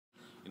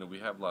we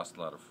have lost a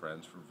lot of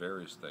friends for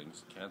various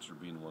things, cancer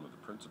being one of the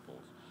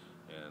principles,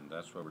 and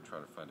that's why we're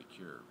trying to find a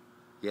cure.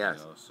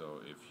 Yes.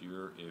 So if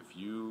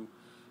you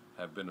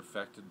have been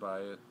affected by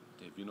it,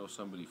 if you know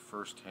somebody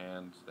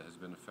firsthand that has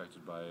been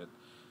affected by it,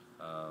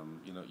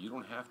 you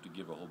don't have to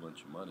give a whole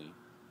bunch of money.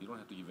 You don't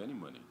have to give any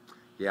money.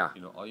 Yeah.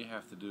 All you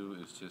have to do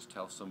is just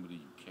tell somebody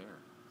you care.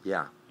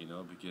 Yeah.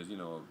 Because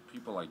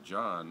people like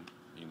Jon,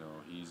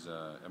 he's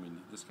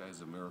this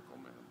guy's a miracle,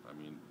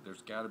 man.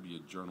 There's got to be a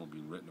journal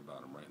being written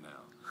about him right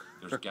now.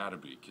 There's got to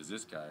be, because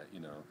this guy,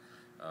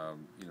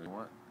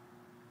 what?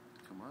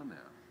 Come on now.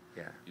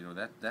 Yeah.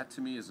 That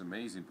to me is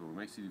amazing, but what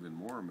makes it even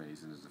more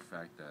amazing is the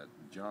fact that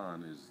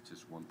Jon is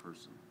just one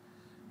person,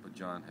 but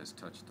Jon has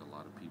touched a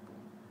lot of people,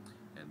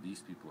 and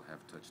these people have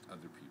touched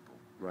other people.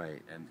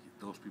 Right. And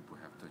those people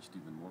have touched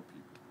even more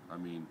people.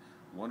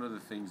 One of the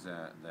things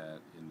that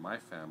in my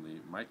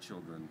family, my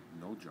children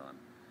know Jon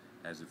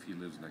as if he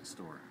lives next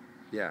door.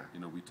 Yeah.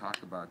 We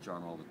talk about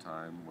Jon all the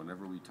time.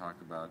 Whenever we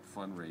talk about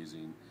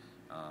fundraising,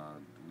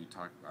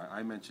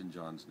 I mention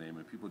Jon's name,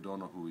 and people don't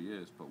know who he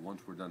is, but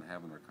once we're done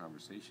having our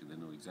conversation, they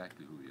know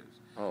exactly who he is.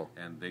 Oh.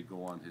 And they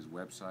go on his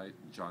website,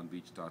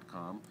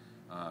 johnbeach.com.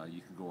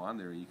 You can go on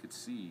there and you could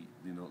see,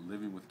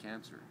 living with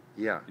cancer.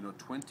 Yeah.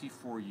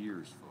 24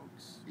 years,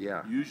 folks.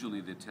 Yeah. Usually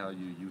they tell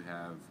you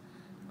have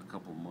a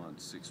couple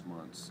months, 6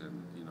 months,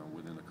 and,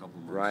 within a couple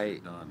months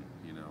right. you're done,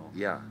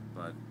 Yeah.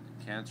 But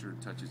cancer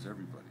touches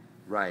everybody.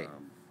 Right.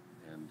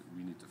 And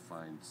we need to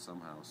find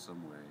somehow,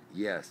 some way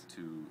yes.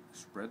 to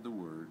spread the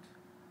word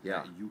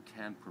yeah. that you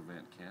can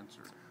prevent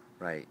cancer.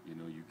 Right.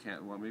 You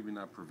can't, well, maybe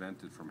not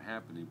prevent it from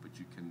happening, but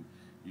you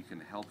can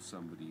help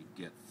somebody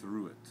get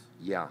through it.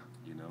 Yeah.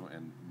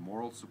 And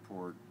moral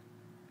support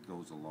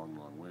goes a long,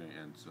 long way.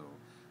 And so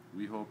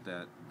we hope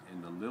that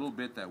in the little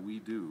bit that we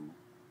do,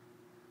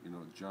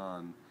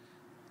 Jon's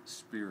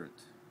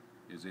spirit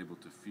is able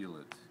to feel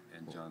it,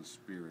 and Jon's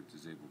spirit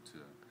is able to,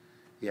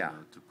 yeah.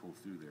 To pull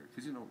through there.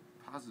 Because,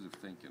 positive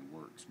thinking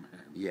works,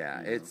 man.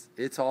 Yeah,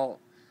 it's all,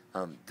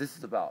 this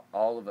is about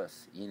all of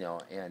us,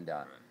 and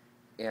right.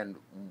 and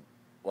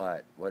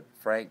what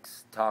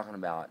Frank's talking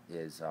about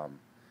is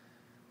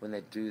when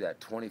they do that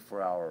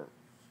 24-hour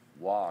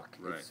walk,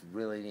 right. It's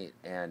really neat,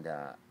 and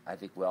I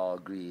think we all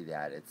agree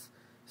that it's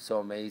so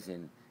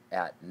amazing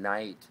at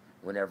night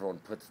when everyone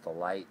puts the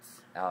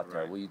lights out right.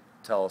 there. Will you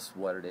tell us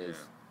what it is?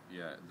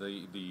 Yeah.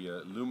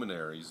 The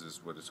luminaries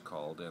is what it's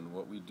called, and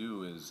what we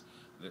do is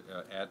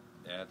at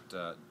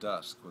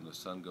dusk, when the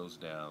sun goes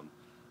down,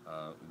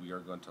 we are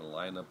going to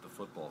line up the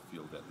football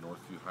field at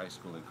Northview High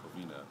School in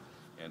Covina,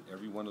 and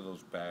every one of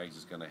those bags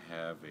is going to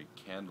have a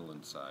candle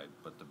inside,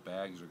 but the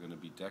bags are going to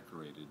be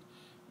decorated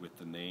with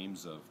the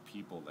names of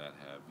people that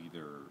have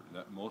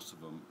most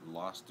of them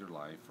lost their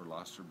life or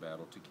lost their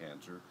battle to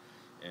cancer,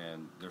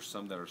 and there's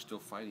some that are still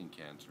fighting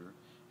cancer,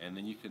 and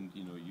then you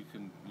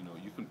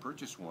can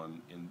purchase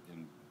one in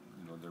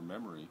their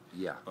memory.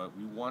 Yeah. But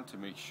we want to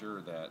make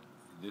sure that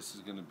this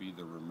is going to be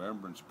the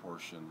remembrance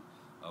portion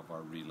of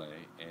our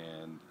relay,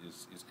 and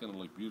it's going to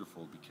look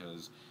beautiful,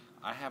 because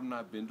I have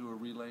not been to a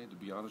relay, to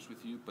be honest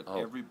with you, but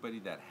everybody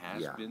that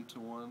has yeah. been to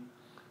one,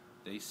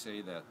 they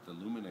say that the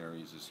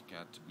luminaries has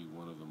got to be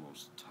one of the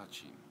most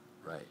touching.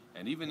 Right.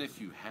 And even if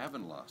you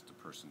haven't lost a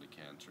person to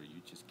cancer,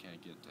 you just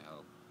can't get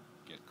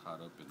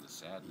caught up in the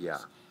sadness yeah.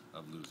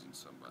 of losing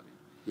somebody.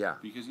 Yeah.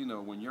 Because,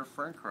 when your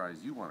friend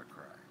cries, you want to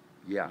cry.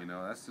 Yeah.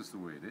 That's just the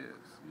way it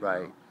is.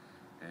 Right.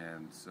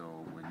 And so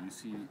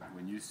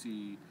when you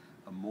see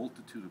a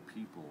multitude of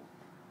people,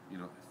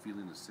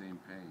 feeling the same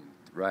pain,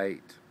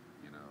 right.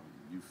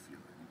 You feel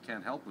it. You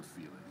can't help but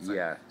feel it.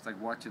 It's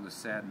like watching a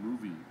sad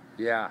movie.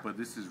 Yeah. But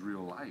this is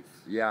real life.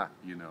 Yeah.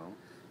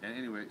 And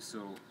anyway,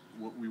 so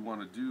what we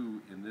want to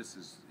do in this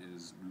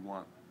is we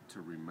want to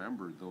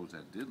remember those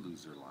that did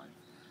lose their life,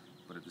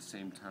 but at the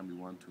same time we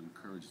want to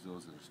encourage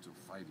those that are still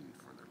fighting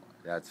for their life.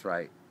 That's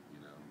right.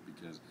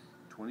 Because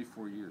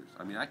 24 years.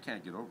 I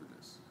can't get over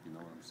this. You know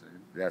what I'm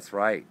saying? That's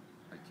right.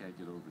 I can't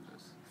get over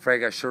this.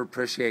 Frank, I sure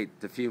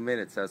appreciate the few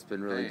minutes. That's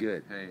been really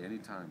good. Hey,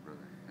 anytime, brother.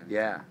 Anytime.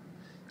 Yeah.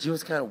 Do you know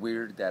what's kind of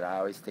weird that I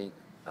always think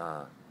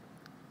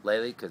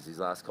lately, because these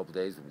last couple of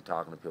days we've been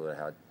talking to people that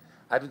had,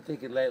 I've been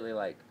thinking lately,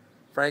 like,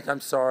 Frank, I'm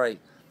sorry.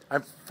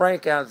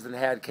 Frank hasn't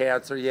had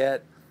cancer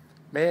yet.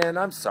 Man,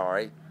 I'm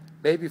sorry.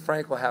 Maybe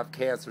Frank will have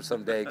cancer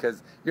someday,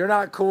 because you're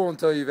not cool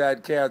until you've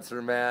had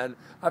cancer, man.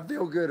 I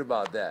feel good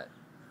about that.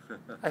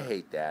 I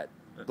hate that.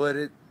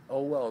 But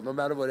oh well, no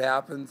matter what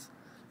happens,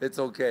 it's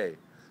okay.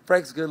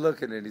 Frank's good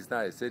looking and he's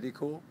nice. Isn't he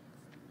cool?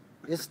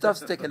 His stuff's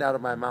sticking out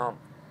of my mouth.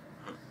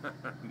 No.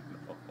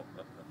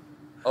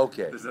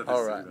 Okay.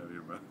 All right.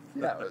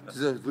 Yeah.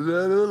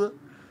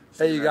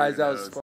 Hey, you guys, that was fun.